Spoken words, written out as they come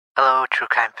Hello, true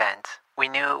crime fans. We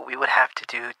knew we would have to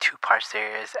do two-part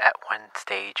series at one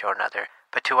stage or another,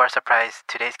 but to our surprise,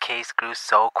 today's case grew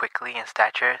so quickly in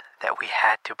stature that we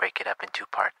had to break it up in two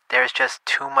parts. There is just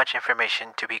too much information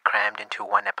to be crammed into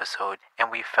one episode, and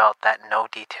we felt that no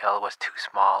detail was too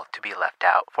small to be left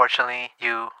out. Fortunately,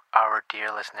 you, our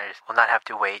dear listeners, will not have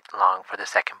to wait long for the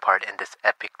second part in this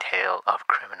epic tale of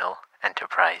criminal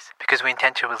enterprise, because we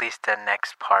intend to release the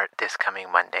next part this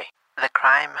coming Monday. The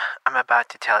crime I'm about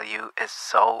to tell you is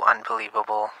so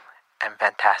unbelievable and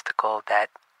fantastical that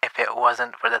if it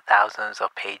wasn't for the thousands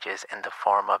of pages in the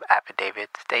form of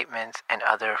affidavits, statements, and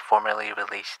other formally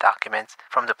released documents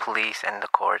from the police and the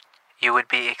court, you would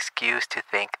be excused to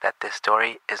think that this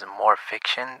story is more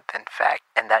fiction than fact,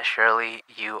 and that surely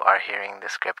you are hearing the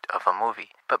script of a movie.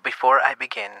 But before I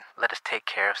begin, let us take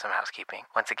care of some housekeeping.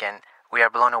 Once again, we are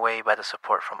blown away by the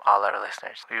support from all our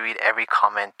listeners. We read every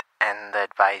comment, and the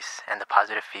advice and the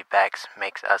positive feedbacks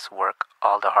makes us work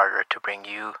all the harder to bring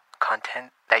you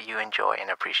content that you enjoy and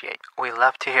appreciate. We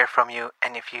love to hear from you,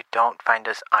 and if you don't find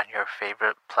us on your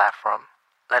favorite platform,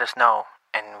 let us know,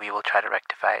 and we will try to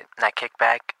rectify it. Now kick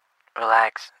back,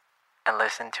 relax, and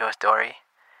listen to a story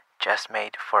just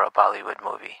made for a Bollywood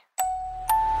movie.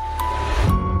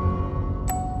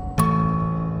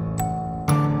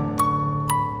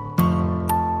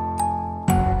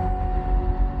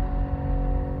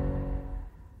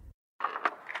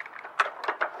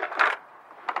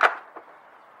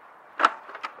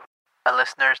 A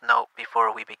listener's note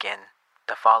before we begin.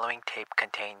 The following tape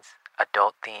contains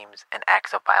adult themes and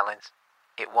acts of violence.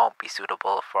 It won't be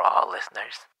suitable for all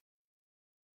listeners.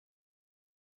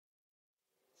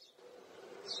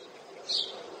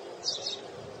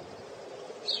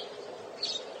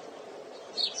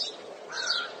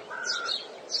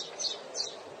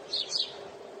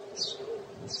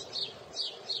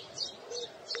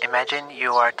 Imagine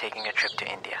you are taking a trip to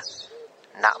India,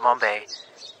 not Mumbai,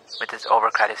 with its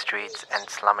overcrowded streets and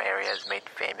slum areas made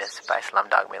famous by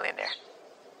Slumdog Millionaire,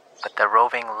 but the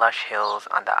roving lush hills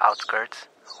on the outskirts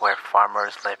where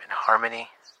farmers live in harmony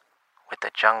with the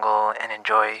jungle and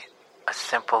enjoy a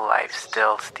simple life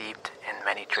still steeped in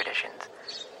many traditions.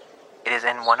 It is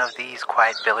in one of these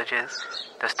quiet villages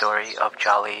the story of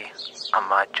Jolly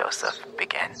Amma Joseph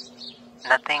began.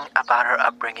 Nothing about her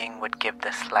upbringing would give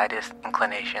the slightest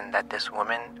inclination that this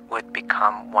woman would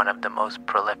become one of the most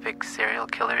prolific serial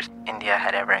killers India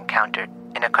had ever encountered.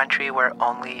 In a country where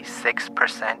only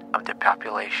 6% of the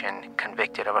population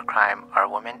convicted of a crime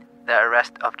are women, the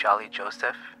arrest of Jolly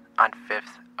Joseph on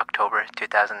 5th October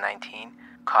 2019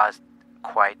 caused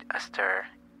quite a stir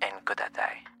in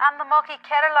Koodathai. And the murky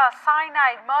Kerala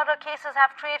Cyanide murder cases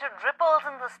have created ripples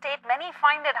in the state. Many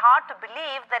find it hard to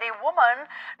believe that a woman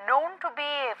known to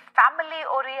be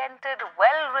family-oriented,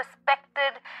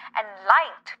 well-respected and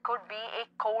liked could be a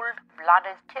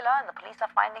cold-blooded killer, and the police are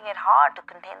finding it hard to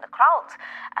contain the crowds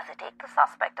as they take the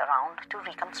suspect around to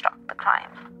reconstruct the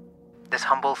crime. This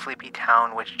humble, sleepy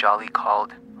town, which Jolly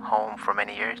called home for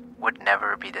many years, would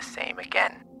never be the same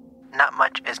again. Not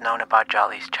much is known about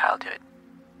Jolly's childhood.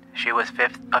 She was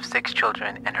fifth of 6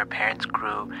 children, and her parents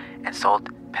grew and sold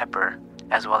pepper,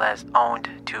 as well as owned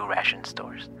 2 ration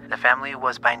stores. The family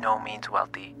was by no means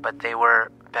wealthy, but they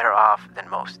were better off than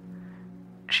most.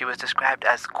 She was described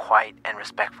as quite and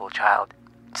respectful child.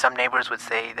 Some neighbors would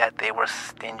say that they were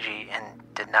stingy and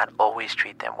did not always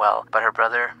treat them well, but her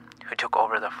brother, who took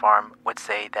over the farm, would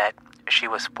say that she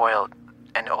was spoiled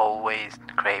and always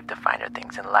craved the finer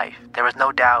things in life. There was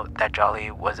no doubt that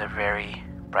Jolly was a very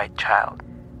bright child.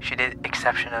 She did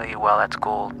exceptionally well at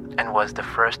school and was the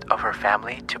first of her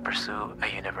family to pursue a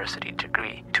university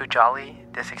degree. To Jolly,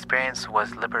 this experience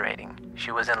was liberating.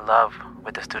 She was in love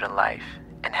with the student life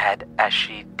and had, as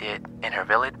she did in her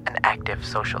village, an active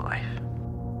social life.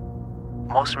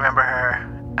 Most remember her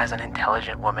as an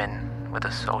intelligent woman with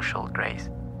a social grace.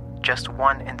 Just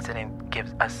one incident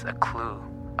gives us a clue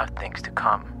of things to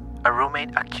come. A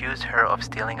roommate accused her of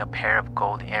stealing a pair of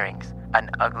gold earrings. An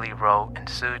ugly row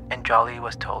ensued, and Jolly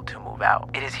was told to move out.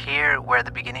 It is here where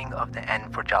the beginning of the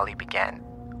end for Jolly began.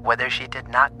 Whether she did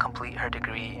not complete her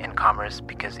degree in commerce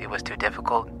because it was too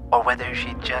difficult, or whether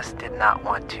she just did not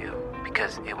want to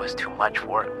because it was too much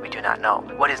work, we do not know.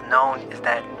 What is known is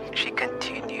that she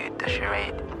continued the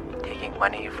charade, taking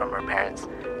money from her parents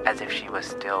as if she was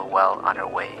still well on her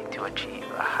way to achieve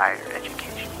a higher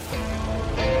education.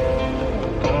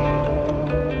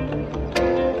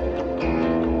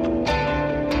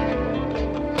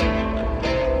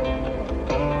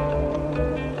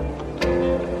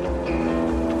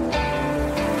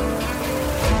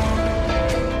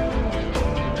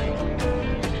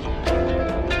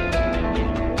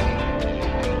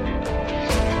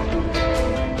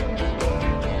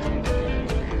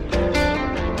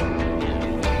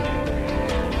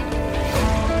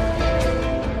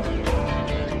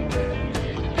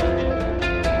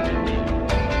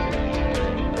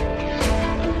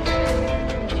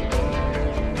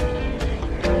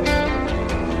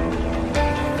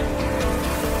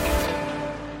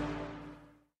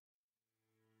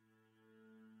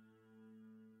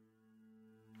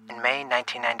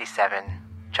 1997,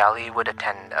 Jolly would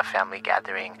attend a family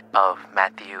gathering of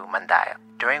Matthew Mandaya,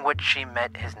 during which she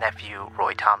met his nephew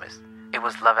Roy Thomas. It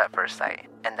was love at first sight,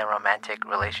 and the romantic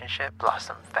relationship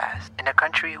blossomed fast. In a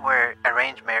country where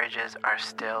arranged marriages are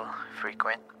still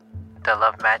frequent, the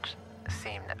love match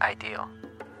seemed ideal.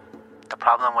 The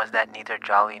problem was that neither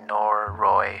Jolly nor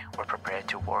Roy were prepared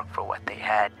to work for what they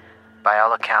had. By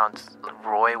all accounts,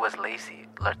 Roy was lazy,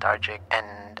 lethargic,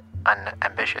 and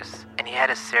unambitious, and he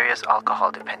had a serious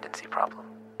alcohol dependency problem.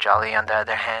 Jolly, on the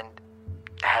other hand,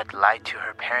 had lied to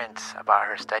her parents about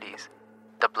her studies.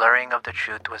 The blurring of the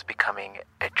truth was becoming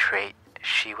a trait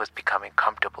she was becoming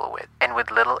comfortable with, and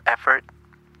with little effort,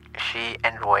 she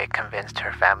and Roy convinced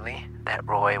her family that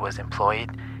Roy was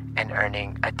employed and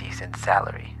earning a decent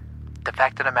salary. The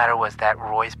fact of the matter was that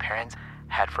Roy's parents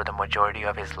had, for the majority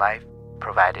of his life,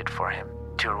 provided for him.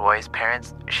 To Roy's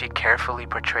parents, she carefully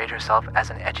portrayed herself as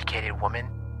an educated woman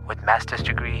with master's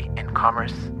degree in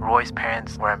commerce. Roy's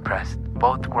parents were impressed.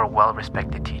 Both were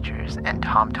well-respected teachers, and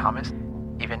Tom Thomas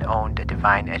even owned the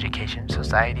Divine Education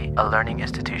Society, a learning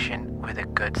institution with a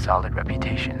good, solid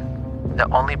reputation. The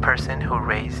only person who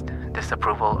raised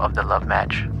disapproval of the love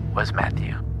match was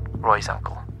Matthew, Roy's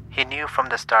uncle. He knew from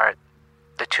the start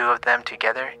the two of them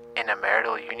together in a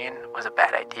marital union was a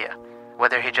bad idea.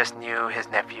 Whether he just knew his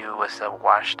nephew was a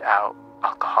washed-out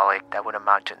alcoholic that would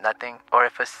amount to nothing, or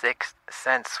if a sixth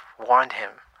sense warned him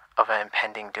of an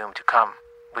impending doom to come,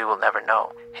 we will never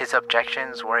know. His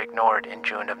objections were ignored in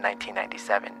June of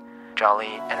 1997.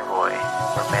 Jolly and Roy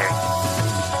were married.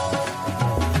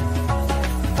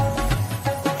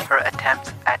 Her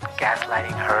attempts at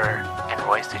gaslighting her and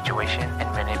Roy's situation and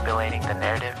manipulating the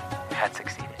narrative had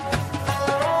succeeded.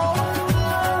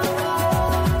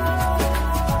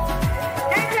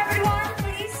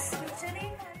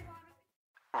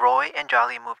 Roy and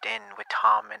Jolly moved in with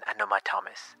Tom and Anuma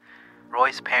Thomas.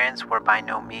 Roy's parents were by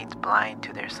no means blind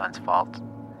to their son's faults,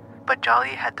 but Jolly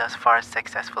had thus far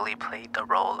successfully played the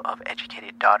role of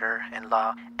educated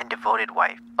daughter-in-law and devoted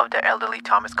wife. Of the elderly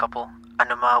Thomas couple,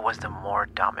 Anuma was the more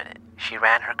dominant. She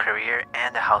ran her career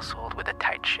and the household with a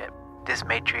tight ship. This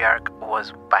matriarch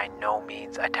was by no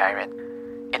means a tyrant.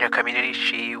 In her community,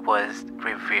 she was a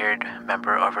revered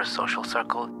member of her social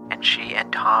circle, and she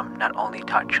and Tom not only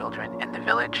taught children in the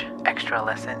village extra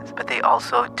lessons, but they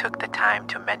also took the time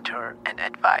to mentor and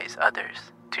advise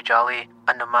others. To Jolly,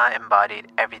 Anuma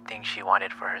embodied everything she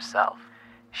wanted for herself.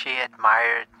 She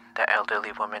admired the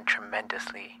elderly woman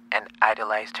tremendously and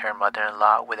idolized her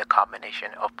mother-in-law with a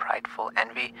combination of prideful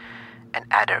envy and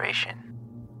adoration.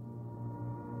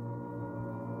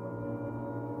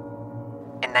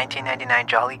 In 1999,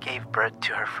 Jolly gave birth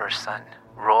to her first son.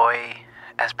 Roy,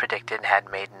 as predicted,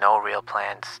 had made no real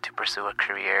plans to pursue a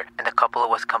career, and the couple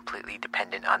was completely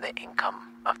dependent on the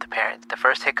income of the parents. The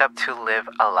first hiccup to live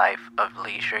a life of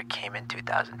leisure came in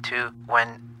 2002,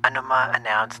 when Anuma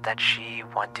announced that she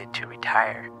wanted to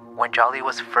retire. When Jolly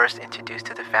was first introduced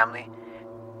to the family,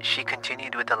 she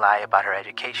continued with the lie about her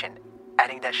education,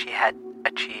 adding that she had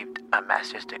achieved a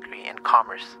master's degree in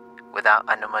commerce. Without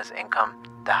Anuma's income,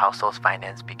 the household's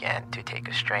finance began to take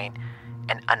a strain,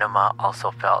 and Anuma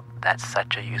also felt that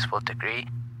such a useful degree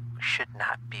should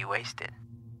not be wasted.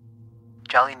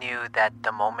 Jolly knew that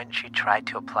the moment she tried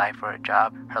to apply for a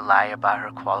job, her lie about her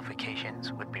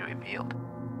qualifications would be revealed.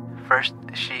 First,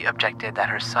 she objected that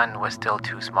her son was still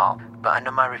too small, but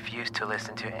Anuma refused to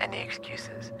listen to any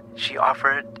excuses. She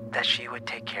offered that she would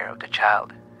take care of the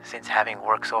child, since having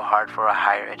worked so hard for a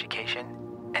higher education,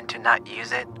 and to not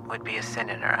use it would be a sin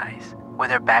in her eyes. With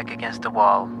her back against the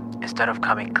wall, instead of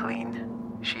coming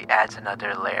clean, she adds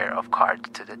another layer of cards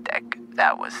to the deck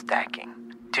that was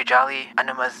stacking. To Jolly,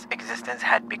 Anuma's existence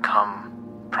had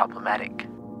become problematic.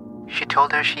 She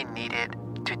told her she needed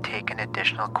to take an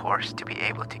additional course to be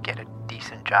able to get a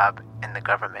decent job in the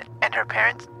government, and her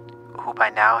parents, who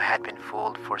by now had been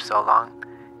fooled for so long,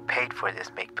 paid for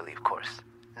this make-believe course.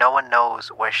 No one knows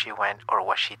where she went or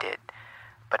what she did,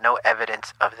 but no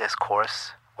evidence of this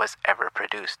course was ever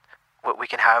produced. What we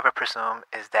can, however, presume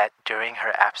is that during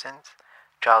her absence,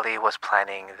 Jolly was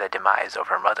planning the demise of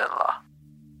her mother-in-law.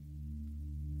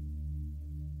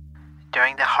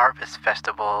 During the harvest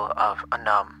festival of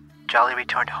Onam, Jolly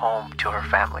returned home to her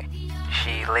family.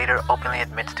 She later openly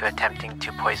admits to attempting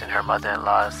to poison her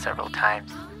mother-in-law several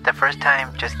times. The first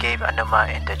time just gave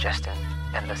Anuma indigestion,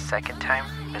 and the second time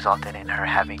resulted in her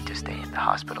having to stay in the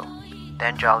hospital.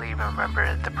 Then Jolly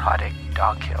remembered the product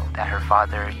dog kill that her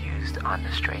father used on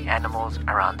the stray animals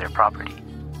around their property.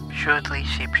 Shrewdly,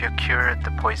 she procured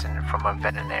the poison from a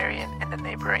veterinarian in the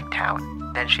neighboring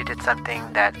town. Then she did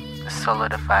something that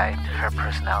solidified her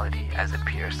personality as a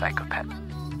pure psychopath.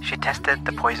 She tested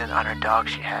the poison on her dog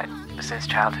she had since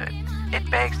childhood. It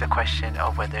begs the question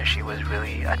of whether she was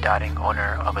really a doting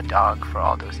owner of a dog for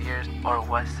all those years, or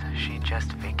was she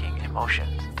just faking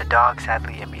emotions? The dog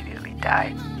sadly immediately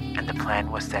died, and the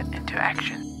plan was set into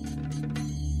action.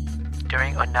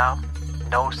 During Unnam,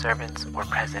 no servants were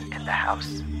present in the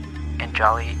house, and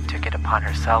Jolly took it upon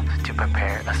herself to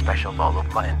prepare a special bowl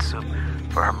of mutton soup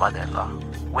for her mother-in-law.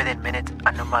 Within minutes,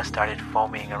 Anuma started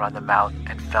foaming around the mouth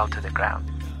and fell to the ground.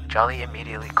 Jolly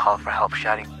immediately called for help,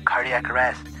 shouting, "Cardiac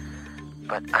arrest!"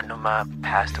 But Anuma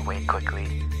passed away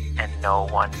quickly, and no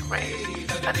one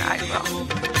raised an eyebrow.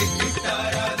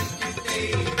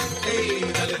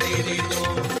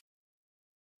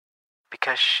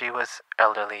 Because she was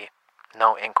elderly,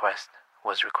 no inquest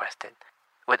was requested.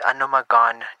 With Anuma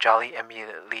gone, Jolly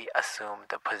immediately assumed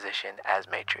the position as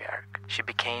matriarch. She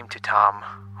became to Tom,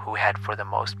 who had for the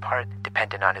most part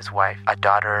depended on his wife, a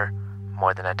daughter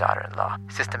more than a daughter-in-law.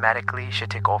 Systematically, she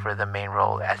took over the main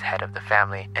role as head of the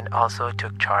family and also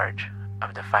took charge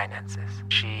of the finances.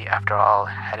 She, after all,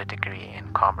 had a degree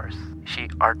in commerce. She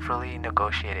artfully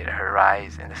negotiated her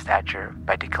rise in the stature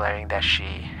by declaring that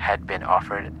she had been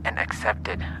offered and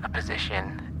accepted a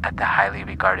position at the highly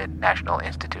regarded National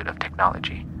Institute of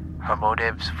Technology. Her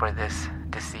motives for this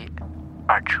deceit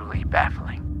are truly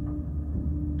baffling.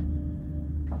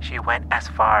 She went as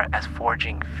far as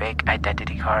forging fake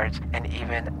identity cards and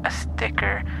even a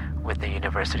sticker with the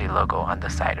university logo on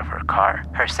the side of her car.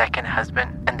 Her second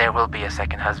husband, and there will be a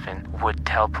second husband, would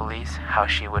tell police how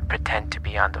she would pretend to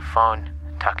be on the phone,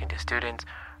 talking to students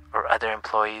or other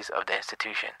employees of the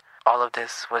institution. All of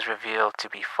this was revealed to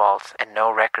be false, and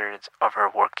no records of her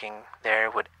working there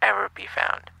would ever be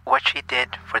found. What she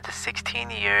did for the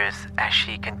 16 years as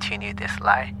she continued this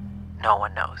lie, no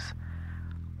one knows.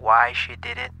 Why she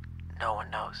did it, no one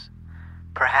knows.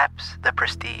 Perhaps the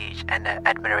prestige and the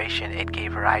admiration it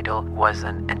gave her idol was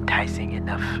an enticing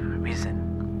enough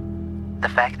reason. The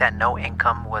fact that no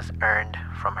income was earned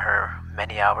from her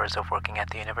many hours of working at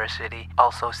the university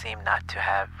also seemed not to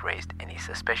have raised any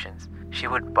suspicions. She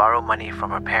would borrow money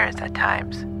from her parents at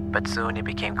times, but soon it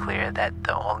became clear that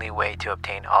the only way to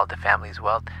obtain all the family's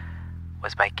wealth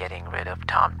was by getting rid of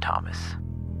Tom Thomas.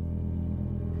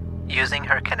 Using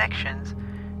her connections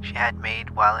she had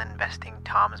made while investing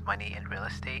Tom's money in real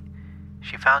estate,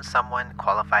 she found someone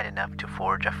qualified enough to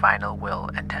forge a final will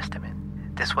and testament.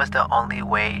 This was the only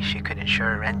way she could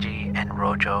ensure Renji and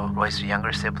Rojo, Roy's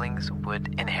younger siblings,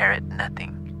 would inherit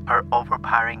nothing. Her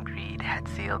overpowering greed had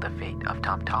sealed the fate of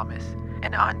Tom Thomas,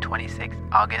 and on 26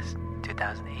 August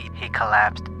 2008, he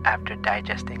collapsed after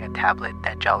digesting a tablet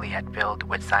that Jolly had filled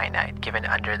with cyanide, given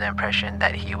under the impression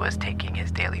that he was taking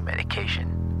his daily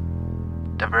medication.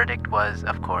 The verdict was,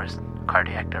 of course,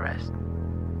 cardiac arrest.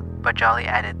 But Jolly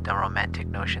added the romantic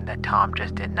notion that Tom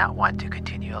just did not want to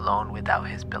continue alone without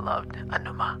his beloved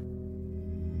Anuma.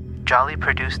 Jolly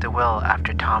produced the will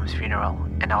after Tom's funeral,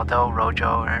 and although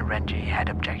Rojo and Renji had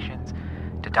objections,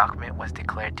 the document was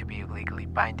declared to be legally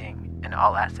binding, and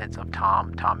all assets of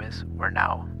Tom Thomas were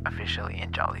now officially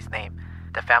in Jolly's name.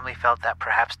 The family felt that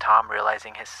perhaps Tom,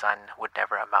 realizing his son would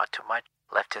never amount to much,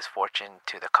 left his fortune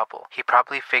to the couple. He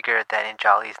probably figured that in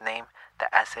Jolly's name,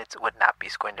 the assets would not be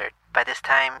squandered. By this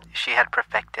time, she had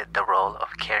perfected the role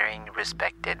of caring,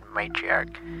 respected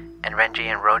matriarch, and Renji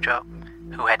and Rojo,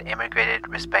 who had immigrated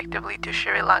respectively to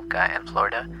Sri Lanka and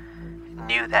Florida,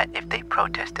 knew that if they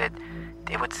protested,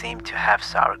 they would seem to have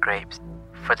sour grapes.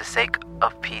 For the sake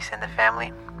of peace in the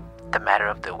family, the matter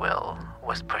of the will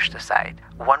was pushed aside.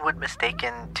 One would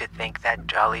mistaken to think that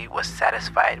Jolly was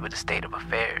satisfied with the state of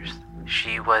affairs.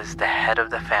 She was the head of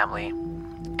the family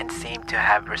and seemed to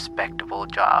have a respectable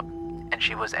job, and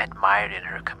she was admired in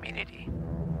her community.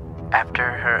 After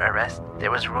her arrest,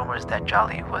 there was rumors that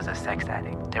Jolly was a sex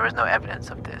addict. There was no evidence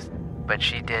of this, but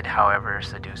she did, however,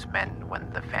 seduce men when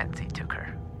the fancy took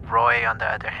her. Roy, on the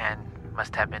other hand,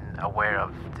 must have been aware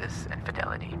of this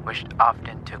infidelity, which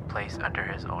often took place under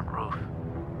his own roof.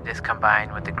 This,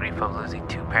 combined with the grief of losing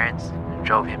two parents,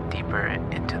 drove him deeper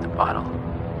into the bottle.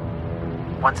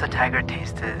 Once a tiger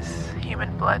tastes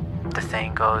human blood, the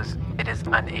saying goes, it is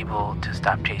unable to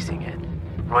stop chasing it.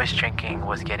 Roy's drinking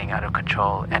was getting out of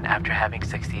control, and after having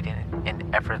succeeded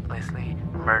in effortlessly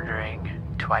murdering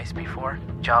twice before,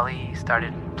 Jolly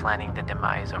started planning the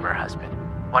demise of her husband.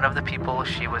 One of the people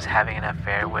she was having an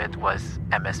affair with was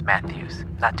M.S. Matthews,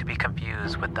 not to be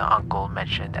confused with the uncle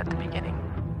mentioned at the beginning.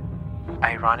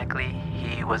 Ironically,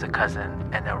 he was a cousin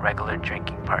and a regular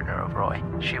drinking partner of Roy.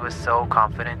 She was so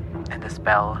confident in the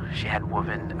spell she had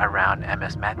woven around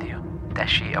M.S. Matthew that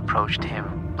she approached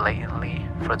him blatantly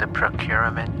for the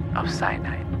procurement of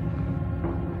cyanide.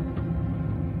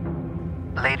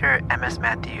 Later, MS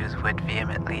Matthews would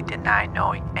vehemently deny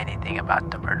knowing anything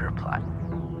about the murder plot.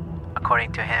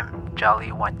 According to him,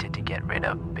 Jolly wanted to get rid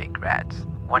of big rats.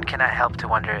 One cannot help to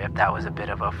wonder if that was a bit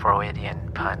of a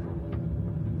Freudian pun.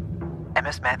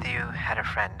 MS Matthew had a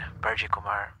friend, Burji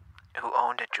Kumar, who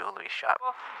owned a jewelry shop.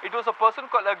 It was a person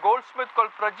called a goldsmith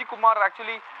called Praji Kumar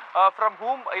actually, from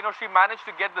whom she managed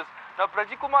to get this. Now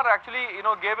Praji Kumar actually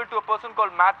gave it to a person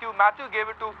called Matthew. Matthew gave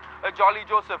it to Jolly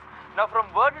Joseph. Now from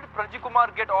where did Praji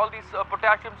Kumar get all these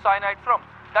potassium cyanide from?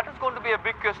 That is going to be a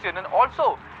big question. And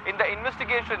also in the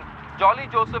investigation, Jolly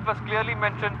Joseph has clearly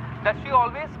mentioned that she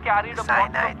always carried a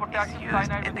box Cyanide of potassium is used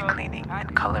cyanide in the with her. cleaning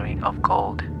and coloring of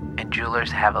gold, and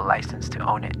jewelers have a license to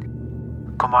own it.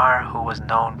 Kumar, who was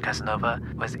known Casanova,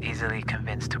 was easily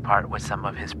convinced to part with some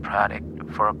of his product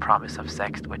for a promise of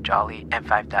sex with Jolly and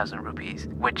 5,000 rupees,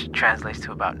 which translates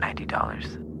to about $90.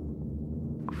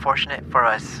 Fortunate for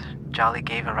us, Jolly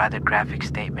gave a rather graphic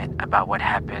statement about what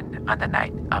happened on the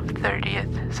night of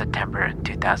 30th September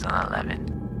 2011.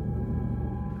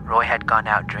 Roy had gone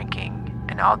out drinking,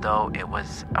 and although it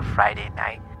was a Friday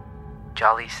night,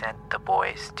 Jolly sent the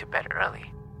boys to bed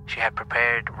early. She had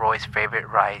prepared Roy's favorite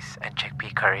rice and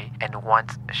chickpea curry, and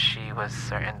once she was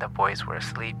certain the boys were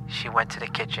asleep, she went to the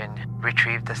kitchen,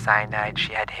 retrieved the cyanide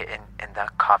she had hidden in the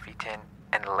coffee tin,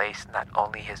 and laced not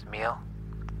only his meal,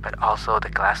 but also the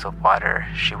glass of water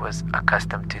she was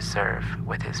accustomed to serve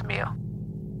with his meal.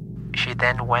 She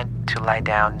then went to lie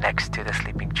down next to the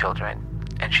sleeping children,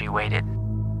 and she waited.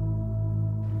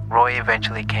 Roy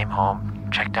eventually came home,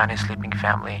 checked on his sleeping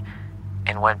family,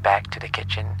 and went back to the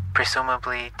kitchen,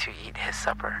 presumably to eat his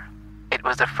supper. It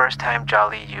was the first time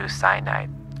Jolly used cyanide,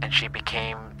 and she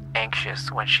became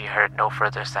anxious when she heard no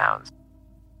further sounds.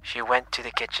 She went to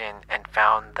the kitchen and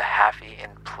found the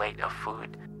half-eaten plate of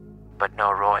food, but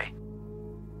no Roy.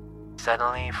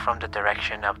 Suddenly, from the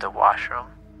direction of the washroom,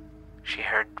 she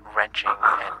heard wrenching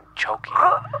and choking.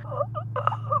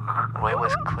 Roy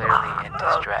was clearly in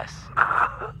distress,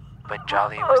 but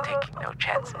Jolly was taking no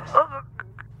chances.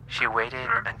 She waited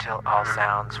until all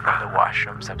sounds from the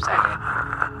washroom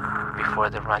subsided before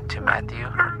the run to Matthew,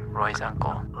 Roy's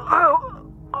uncle.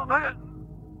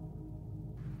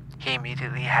 He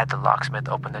immediately had the locksmith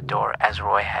open the door as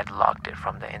Roy had locked it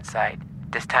from the inside.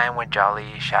 This time when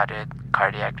Jolly shouted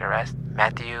cardiac arrest,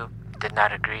 Matthew did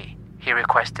not agree. He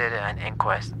requested an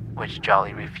inquest, which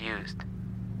Jolly refused.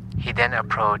 He then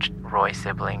approached Roy's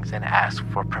siblings and asked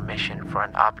for permission for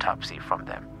an autopsy from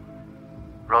them.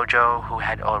 Rojo, who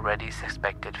had already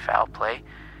suspected foul play,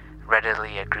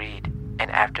 readily agreed,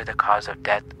 and after the cause of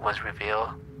death was revealed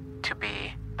to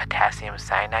be potassium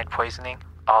cyanide poisoning,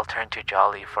 all turned to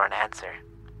Jolly for an answer.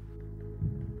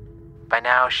 By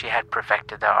now, she had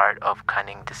perfected the art of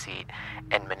cunning deceit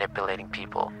and manipulating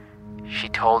people. She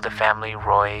told the family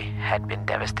Roy had been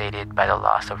devastated by the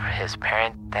loss of his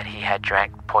parent, that he had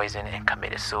drank poison and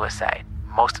committed suicide.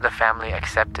 Most of the family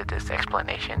accepted this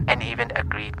explanation and even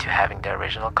agreed to having the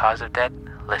original cause of death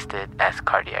listed as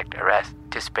cardiac arrest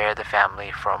to spare the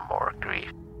family from more grief.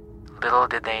 Little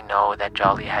did they know that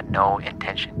Jolly had no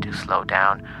intention to slow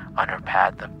down on her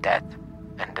path of death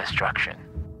and destruction.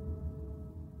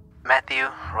 Matthew,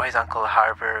 Roy's uncle,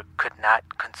 however, could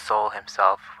not console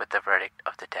himself with the verdict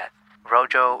of the death.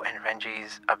 Rojo and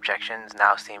Renji's objections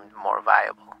now seemed more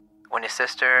viable. When his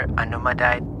sister Anuma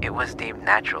died, it was deemed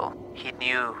natural. He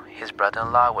knew his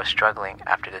brother-in-law was struggling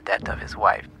after the death of his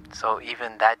wife, so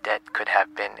even that death could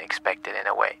have been expected in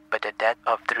a way. But the death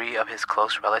of 3 of his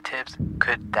close relatives,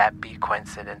 could that be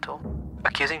coincidental?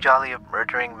 Accusing Jolly of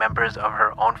murdering members of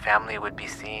her own family would be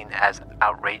seen as an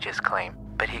outrageous claim,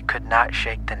 but he could not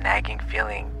shake the nagging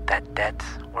feeling that deaths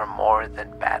were more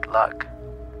than bad luck,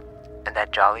 and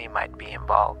that Jolly might be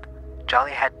involved.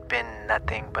 Jolly had been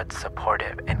nothing but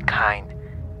supportive and kind,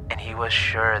 and he was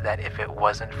sure that if it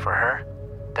wasn't for her,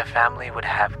 the family would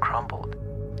have crumbled.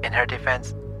 In her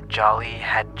defense, Jolly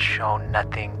had shown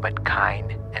nothing but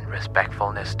kind and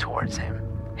respectfulness towards him.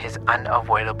 His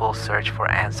unavoidable search for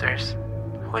answers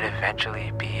would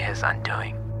eventually be his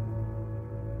undoing.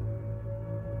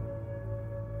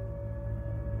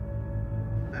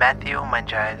 Matthew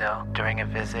Manjaido, during a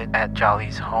visit at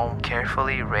Jolly's home,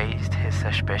 carefully raised his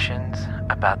suspicions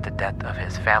about the death of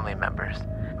his family members.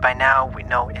 By now, we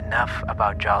know enough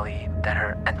about Jolly that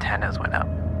her antennas went up.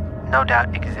 No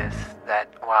doubt exists that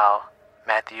while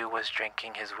Matthew was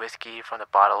drinking his whiskey from the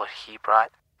bottle he brought,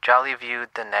 Jolly viewed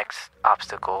the next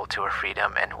obstacle to her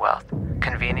freedom and wealth.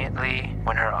 Conveniently,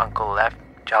 when her uncle left,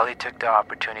 Jolly took the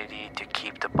opportunity to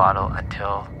keep the bottle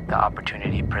until the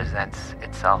opportunity presents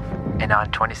itself. And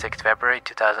on 26 February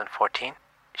 2014,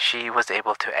 she was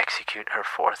able to execute her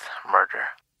 4th murder.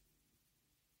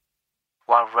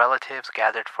 While relatives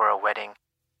gathered for a wedding,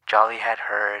 Jolly had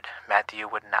heard Matthew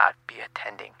would not be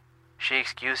attending. She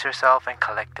excused herself and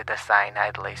collected the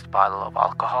cyanide-laced bottle of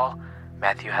alcohol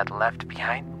Matthew had left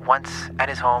behind. Once at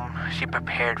his home, she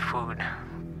prepared food,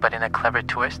 but in a clever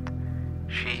twist,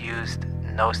 she used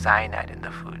no cyanide in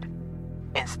the food.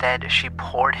 Instead, she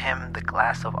poured him the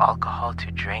glass of alcohol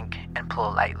to drink and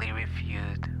politely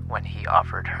refused when he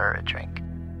offered her a drink.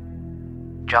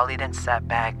 Jolly then sat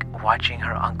back, watching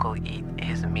her uncle eat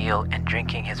his meal and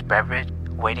drinking his beverage,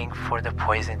 waiting for the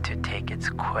poison to take its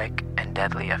quick and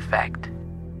deadly effect.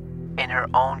 In her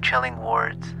own chilling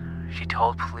words, she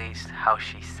told police how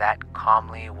she sat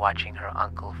calmly watching her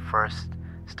uncle first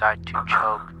start to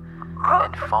choke,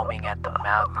 then foaming at the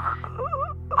mouth,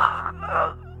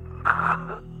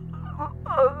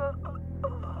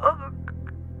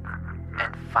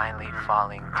 and finally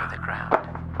falling to the ground.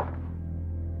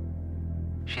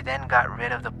 She then got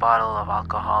rid of the bottle of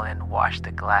alcohol and washed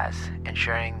the glass,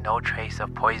 ensuring no trace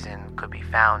of poison could be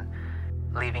found,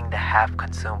 leaving the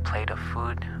half-consumed plate of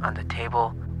food on the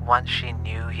table. Once she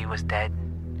knew he was dead,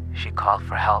 she called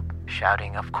for help,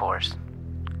 shouting, of course,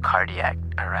 cardiac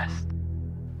arrest.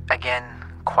 Again,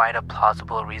 quite a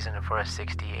plausible reason for a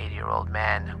 68-year-old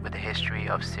man with a history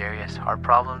of serious heart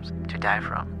problems to die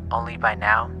from. Only by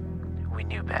now, we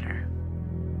knew better.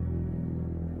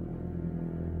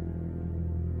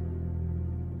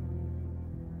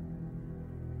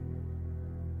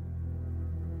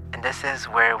 And this is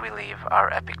where we leave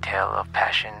our epic tale of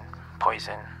passion,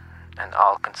 poison, and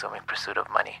all-consuming pursuit of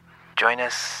money. Join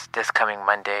us this coming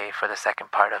Monday for the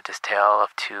second part of this tale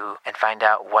of two and find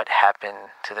out what happened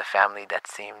to the family that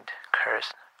seemed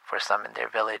cursed for some in their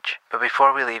village. But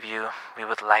before we leave you, we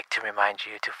would like to remind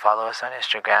you to follow us on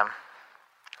Instagram,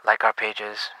 like our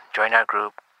pages, join our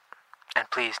group,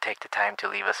 and please take the time to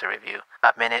leave us a review.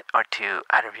 A minute or two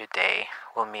out of your day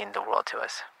will mean the world to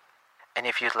us. And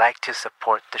if you'd like to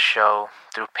support the show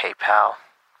through PayPal,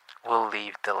 we'll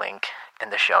leave the link in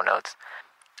the show notes.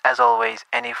 As always,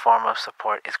 any form of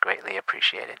support is greatly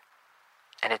appreciated.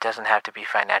 And it doesn't have to be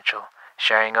financial.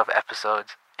 Sharing of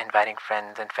episodes, inviting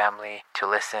friends and family to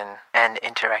listen, and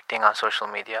interacting on social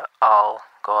media all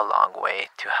go a long way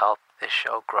to help this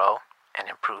show grow and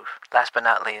improve. Last but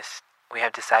not least, we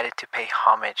have decided to pay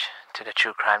homage to the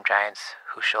true crime giants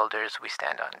whose shoulders we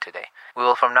stand on today. We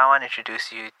will from now on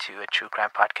introduce you to a true crime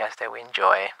podcast that we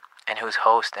enjoy and whose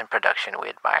host and production we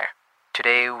admire.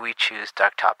 Today we choose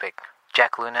Dark Topic.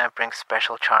 Jack Luna brings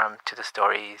special charm to the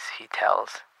stories he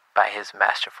tells by his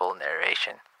masterful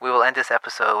narration. We will end this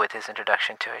episode with his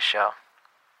introduction to his show.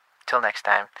 Till next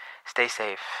time, stay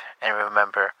safe and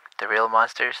remember, the real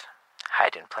monsters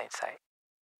hide in plain sight.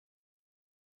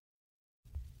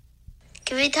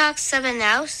 Can we talk something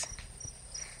else?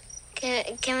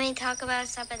 Can we talk about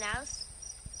something else?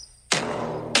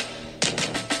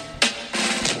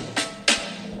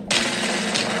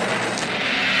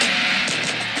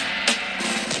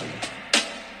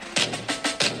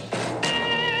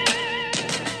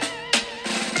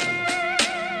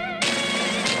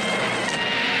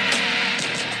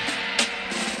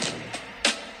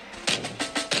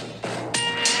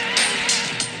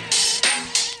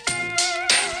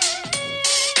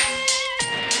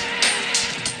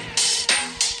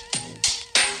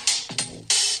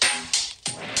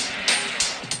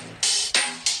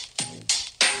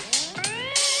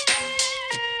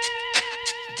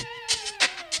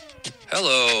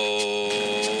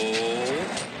 Hello,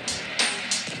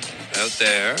 out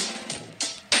there.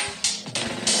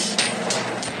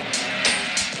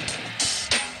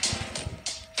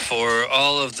 For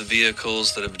all of the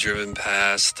vehicles that have driven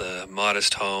past the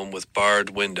modest home with barred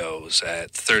windows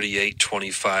at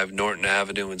 3825 Norton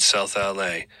Avenue in South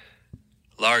LA,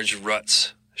 large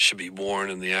ruts should be worn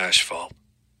in the asphalt.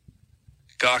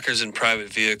 Gawkers in private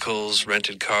vehicles,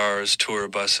 rented cars, tour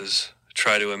buses,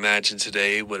 try to imagine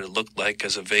today what it looked like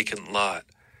as a vacant lot,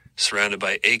 surrounded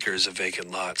by acres of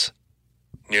vacant lots,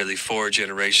 nearly 4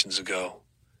 generations ago.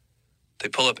 They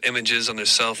pull up images on their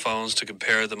cell phones to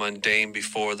compare the mundane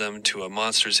before them to a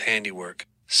monster's handiwork,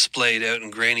 splayed out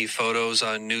in grainy photos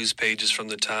on news pages from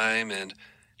the time and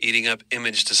eating up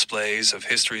image displays of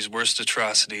history's worst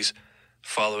atrocities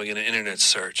following an internet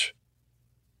search.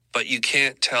 But you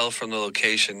can't tell from the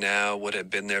location now what had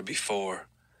been there before.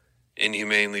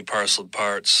 Inhumanely parceled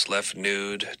parts, left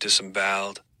nude,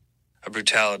 disemboweled. A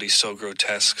brutality so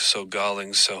grotesque, so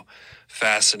galling, so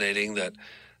fascinating that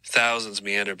thousands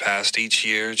meander past each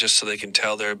year just so they can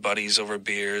tell their buddies over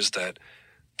beers that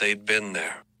they'd been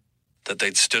there, that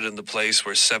they'd stood in the place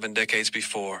where 7 decades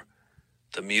before,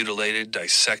 the mutilated,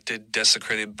 dissected,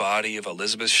 desecrated body of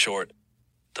Elizabeth Short,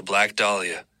 the Black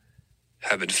Dahlia,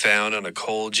 have been found on a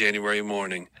cold January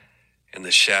morning in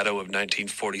the shadow of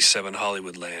 1947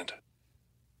 Hollywoodland.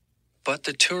 But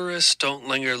the tourists don't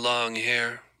linger long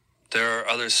here. There are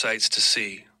other sights to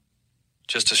see.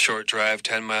 Just a short drive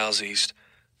 10 miles east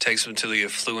takes them to the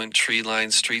affluent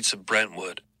tree-lined streets of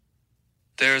Brentwood.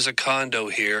 There's a condo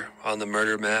here on the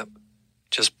murder map,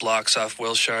 just blocks off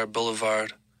Wilshire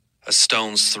Boulevard, a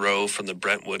stone's throw from the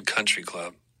Brentwood Country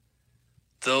Club.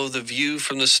 Though the view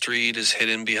from the street is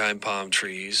hidden behind palm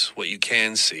trees, what you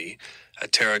can see, a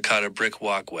terracotta brick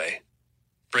walkway,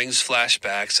 brings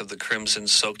flashbacks of the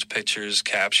crimson-soaked pictures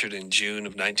captured in June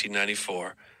of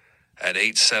 1994 at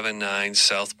 879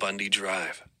 South Bundy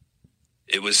Drive.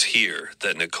 It was here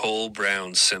that Nicole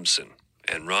Brown Simpson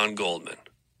and Ron Goldman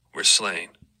were slain.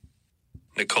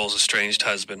 Nicole's estranged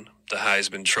husband, the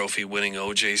Heisman Trophy-winning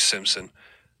O.J. Simpson,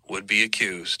 would be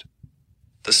accused.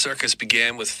 The circus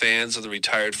began with fans of the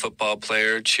retired football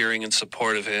player cheering in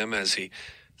support of him as he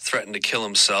threatened to kill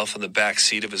himself in the back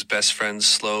seat of his best friend's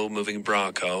slow-moving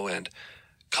Bronco, and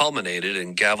culminated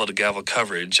in gavel-to-gavel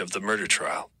coverage of the murder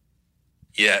trial.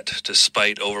 Yet,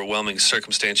 despite overwhelming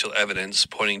circumstantial evidence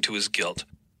pointing to his guilt,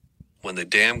 when the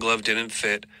damn glove didn't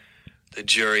fit, the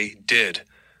jury did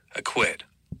acquit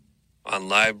on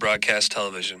live broadcast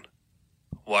television,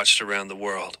 watched around the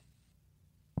world.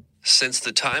 Since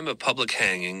the time of public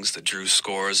hangings that drew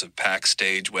scores of packed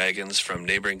stage wagons from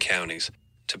neighboring counties,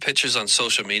 to pictures on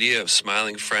social media of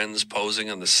smiling friends posing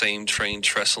on the same train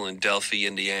trestle in Delphi,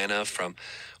 Indiana, from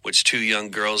which two young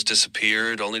girls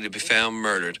disappeared only to be found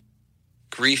murdered,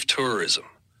 grief tourism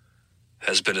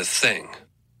has been a thing.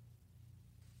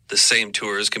 The same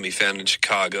tours can be found in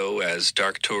Chicago as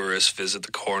dark tourists visit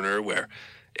the corner where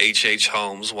H.H.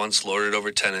 Holmes once lorded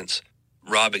over tenants,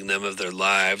 robbing them of their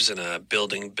lives in a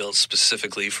building built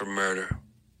specifically for murder.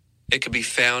 It can be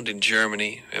found in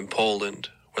Germany and Poland,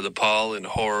 where the pall and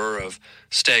horror of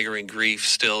staggering grief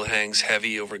still hangs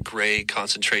heavy over gray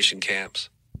concentration camps.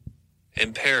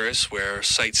 In Paris, where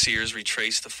sightseers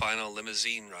retrace the final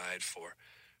limousine ride for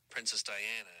Princess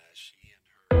Diana as she